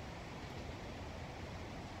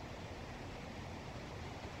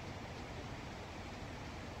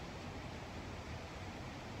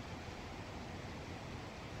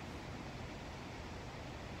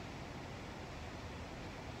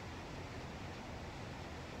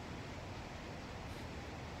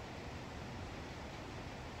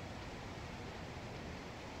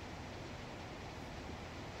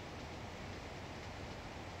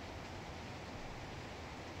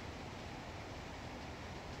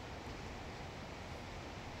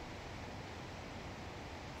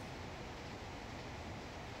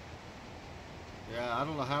 Yeah, I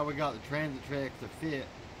don't know how we got the transit tracks to fit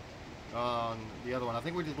on the other one. I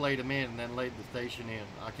think we just laid them in and then laid the station in.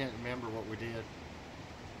 I can't remember what we did.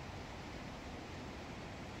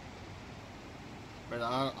 But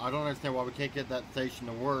I don't understand why we can't get that station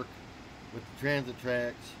to work with the transit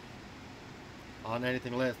tracks on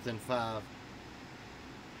anything less than 5.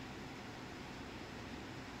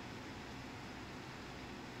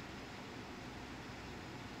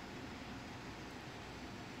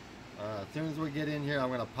 As soon as we get in here, I'm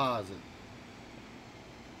going to pause it.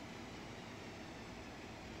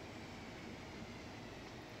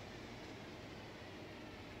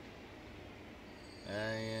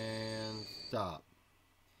 And stop.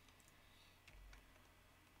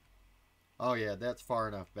 Oh yeah, that's far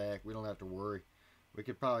enough back. We don't have to worry. We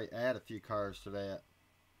could probably add a few cars to that,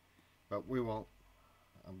 but we won't.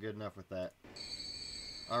 I'm good enough with that.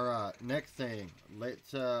 Alright, next thing.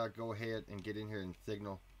 Let's go ahead and get in here and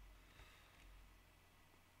signal.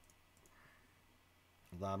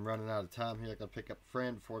 I'm running out of time here. I gotta pick up a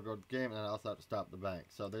friend before I go to the game, and I also have to stop the bank.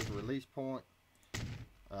 So there's a release point,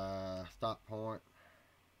 stop point.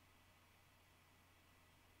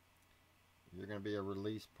 You're gonna be a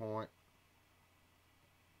release point,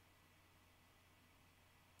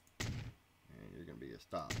 and you're gonna be a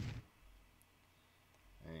stop,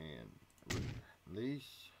 and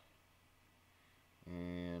release,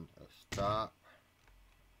 and a stop,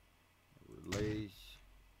 a release,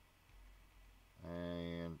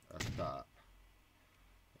 and a stop,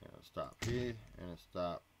 and a stop here, and a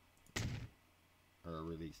stop, or a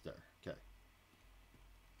release there. Okay,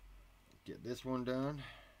 get this one done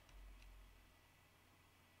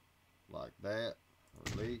like that.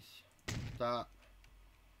 Release, stop,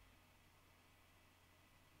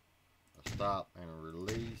 a stop, and a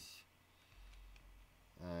release,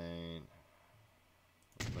 and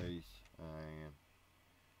release, and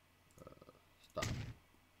stop.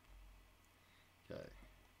 Okay,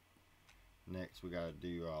 next we got to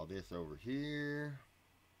do all this over here.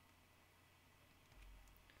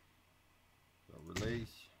 So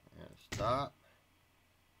release and stop,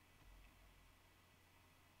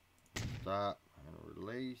 stop, and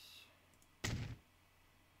release.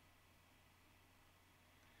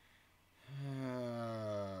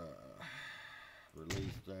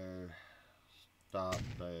 Release there, stop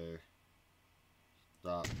there,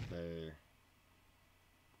 stop there,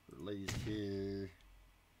 release here.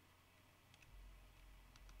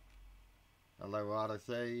 Hello,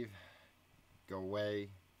 autosave, go away.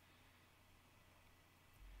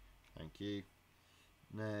 Thank you.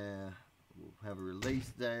 Now we'll have a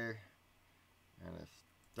release there and a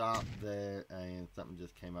stop there, and something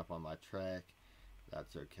just came up on my track.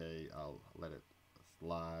 That's okay, I'll let it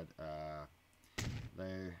slide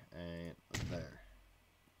there and there.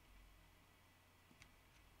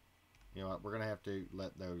 You know what, we're gonna have to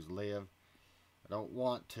let those live. I don't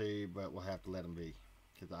want to, but we'll have to let them be,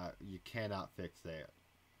 because you cannot fix that.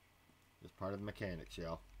 It's part of the mechanics,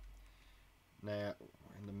 y'all. Now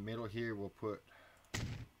in the middle here we'll put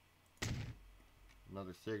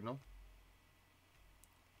another signal.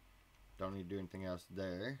 Don't need to do anything else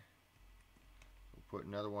there. We'll put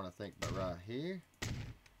another one, I think, about right here,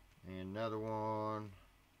 and another one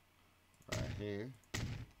right here.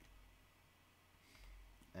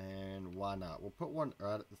 And why not? We'll put one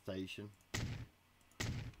right at the station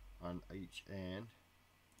on each end.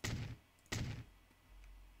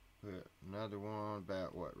 Put another one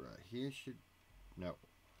about what, right here? No,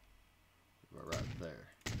 about right there.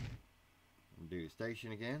 And do the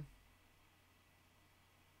station again.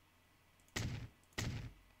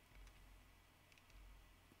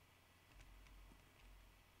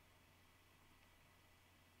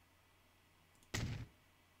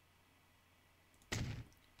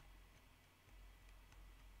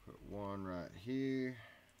 Put one right here,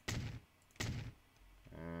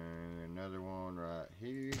 and another one right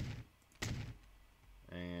here,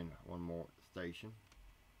 and one more at station.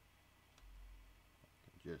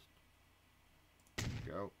 Just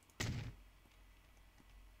go.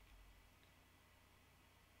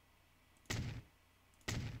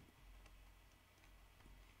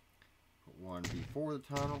 Put one before the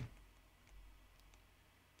tunnel.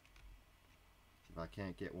 See if I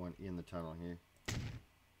can't get one in the tunnel here.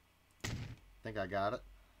 I think I got it.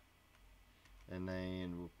 And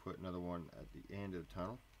then we'll put another one at the end of the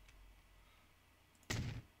tunnel.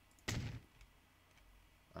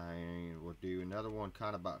 And we'll do another one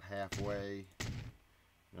kind of about halfway.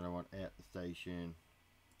 Another one at the station.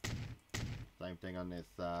 Same thing on this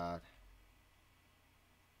side.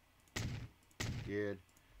 Good.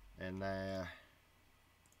 And now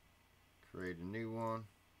create a new one.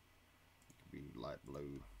 It could be light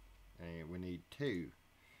blue. And we need two.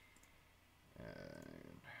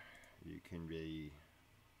 And you can be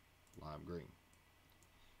lime green.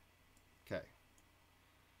 Okay.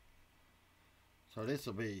 So this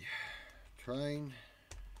will be train,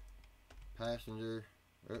 passenger,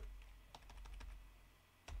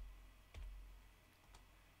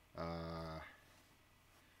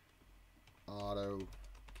 auto,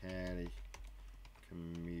 caddy,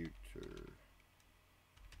 commuter,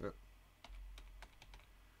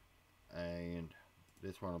 and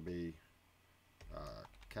this one will be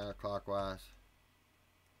counterclockwise.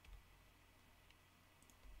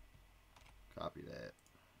 Copy that,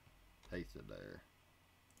 paste it there,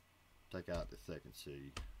 take out the second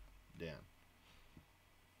C, done.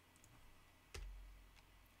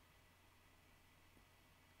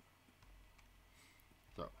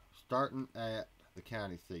 So starting at the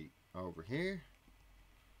county seat over here,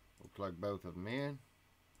 we'll plug both of them in,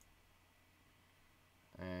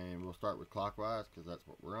 and we'll start with clockwise because that's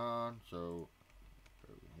what we're on. So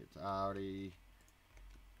it's Audi,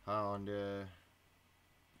 Honda,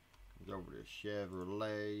 comes over to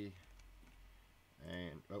Chevrolet,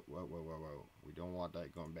 and whoa, we don't want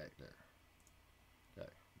that going back there.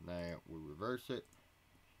 Okay, now we reverse it,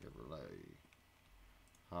 Chevrolet,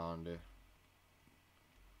 Honda,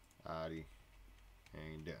 Audi,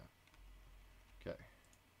 and done. Okay.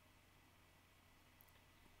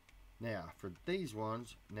 Now for these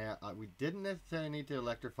ones, we didn't necessarily need to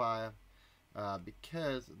electrify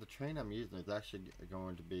because the train I'm using is actually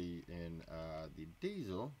going to be in the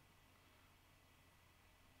diesel.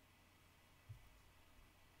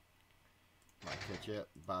 Might catch up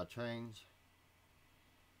by trains.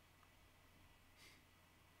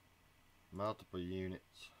 Multiple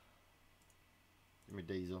units. Give me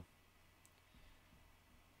diesel.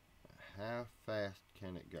 How fast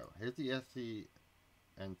can it go? Here's the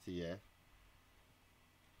SCNCF.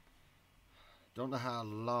 Don't know how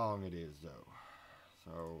long it is though.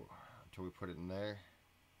 So until we put it in there.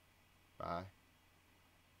 Bye.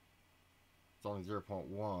 It's only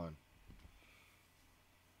 0.1.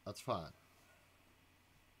 That's fine.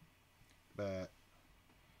 But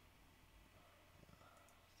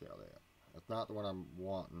see how that. That's not the one I'm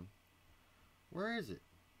wanting. Where is it?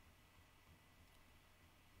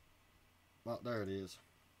 Well, there it is.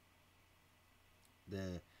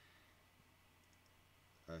 The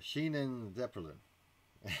Schienen Zeppelin.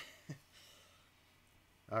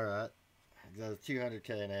 Alright. That's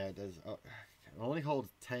 200k now. It does, it only holds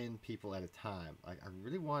 10 people at a time. Like, I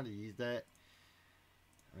really wanted to use that.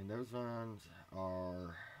 I mean, those ones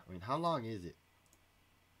are... I mean, how long is it?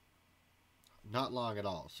 Not long at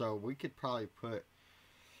all. So we could probably put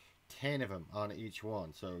 10 of them on each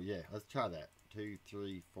one. So yeah, let's try that. 2,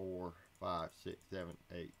 3, 4, 5, 6, 7,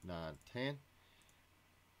 8, 9, 10.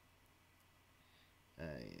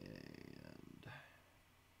 And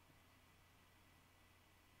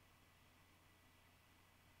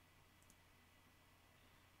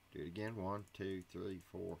do it again. 1, 2, 3,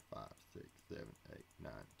 4, 5, 6, 7, 8,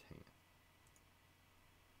 9, 10.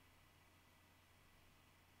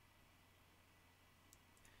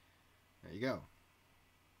 There you go.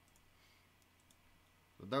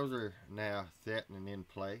 So those are now set and in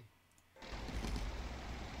play.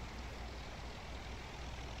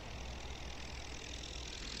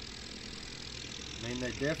 I mean,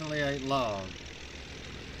 they definitely ain't long.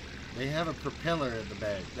 They have a propeller at the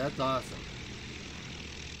back. That's awesome.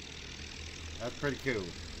 That's pretty cool.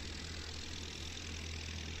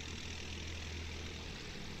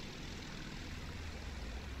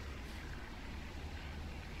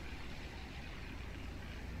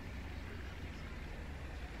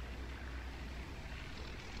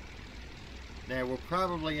 Now, we'll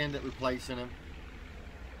probably end up replacing them,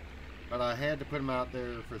 but I had to put them out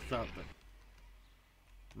there for something.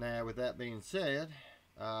 Now, with that being said,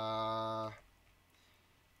 I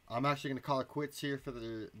I'm actually going to call it quits here for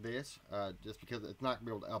this, just because it's not going to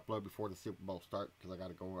be able to upload before the Super Bowl starts, because I got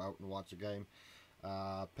to go out and watch the game.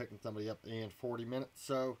 Picking somebody up in 40 minutes,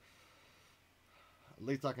 so at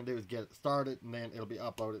least I can do is get it started, and then it'll be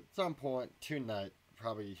uploaded at some point tonight,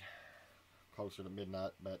 probably closer to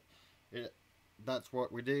midnight. But that's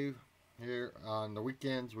what we do here on the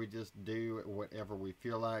weekends. We just do whatever we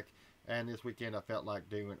feel like. And this weekend I felt like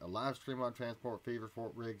doing a live stream on Transport Fever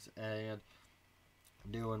Fort Riggs and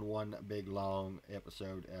doing one big long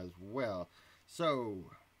episode as well.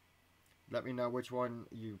 So let me know which one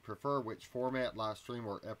you prefer, which format, live stream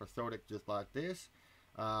or episodic, just like this.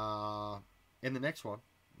 In the next one,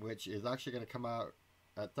 which is actually going to come out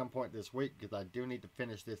at some point this week, because I do need to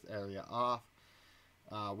finish this area off.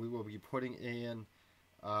 We will be putting in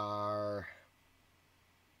our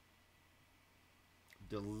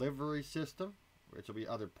delivery system, which will be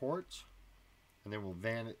other ports, and then we'll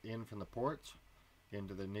van it in from the ports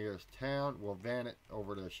into the nearest town. We'll van it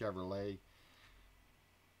over to Chevrolet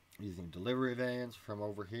using delivery vans from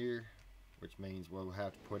over here, which means we'll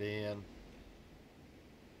have to put in,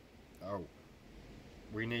 oh,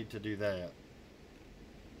 we need to do that.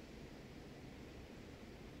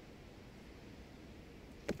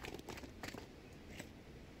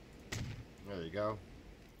 There you go.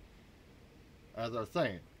 As I was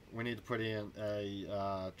saying, we need to put in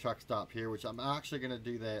a truck stop here, which I'm actually going to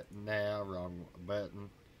do that now. Wrong button.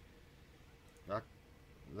 Will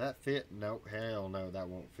that fit? Nope. Hell no, that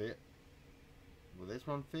won't fit. Will this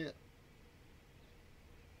one fit?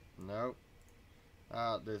 Nope.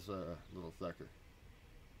 This little sucker.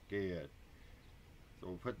 Good. So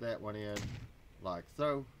we'll put that one in like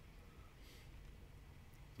so.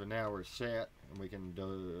 So now we're set and we can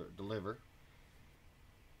deliver.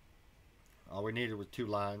 All we needed was 2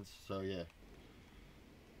 lines, so yeah,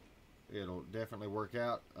 it'll definitely work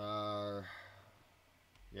out.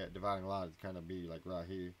 Yeah, dividing lines kind of be like right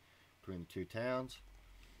here between the 2 towns.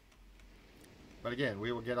 But again,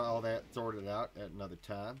 we will get all that sorted out at another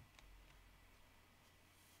time.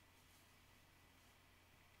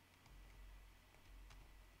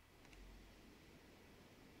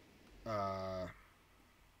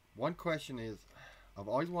 One question is, I've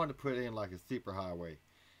always wanted to put in like a super highway,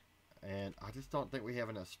 and I just don't think we have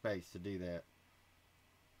enough space to do that.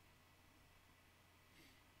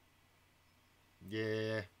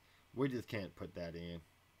 Yeah, we just can't put that in.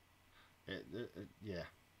 Yeah.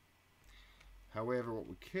 However, what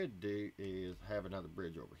we could do is have another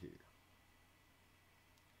bridge over here.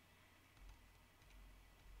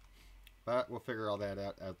 But we'll figure all that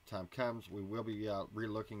out as the time comes. We will be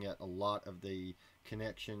re-looking at a lot of the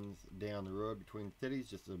connections down the road between cities,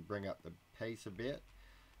 just to bring up the pace a bit.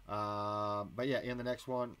 But yeah, in the next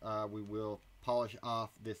one, we will polish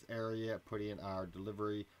off this area, put in our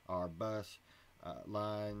delivery, our bus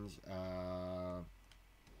lines,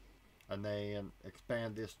 and then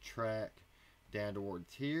expand this track down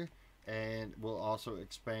towards here. And we'll also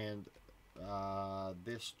expand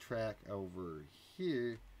this track over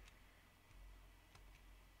here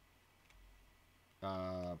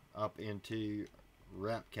up into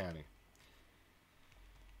Rapp County.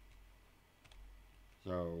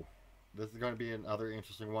 So this is going to be another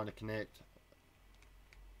interesting one to connect,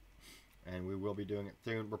 and we will be doing it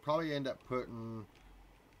soon. We'll probably end up putting,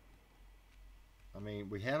 I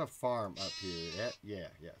mean, we have a farm up here. Yeah.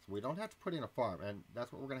 So we don't have to put in a farm, and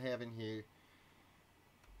that's what we're going to have in here.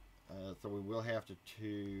 So we will have to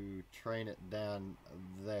train it down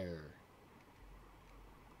there.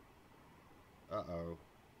 Uh-oh.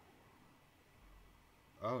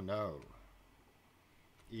 Oh, no.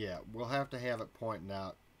 Yeah, we'll have to have it pointing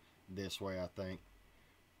out this way, I think.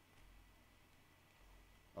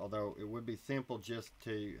 Although it would be simple just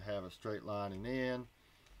to have a straight line and in,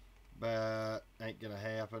 but ain't gonna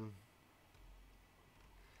happen.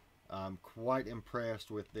 I'm quite impressed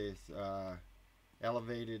with this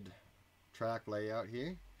elevated track layout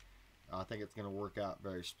here. I think it's gonna work out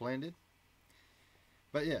very splendid.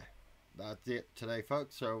 But yeah, that's it today,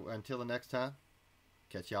 folks. So until the next time,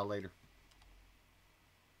 catch y'all later.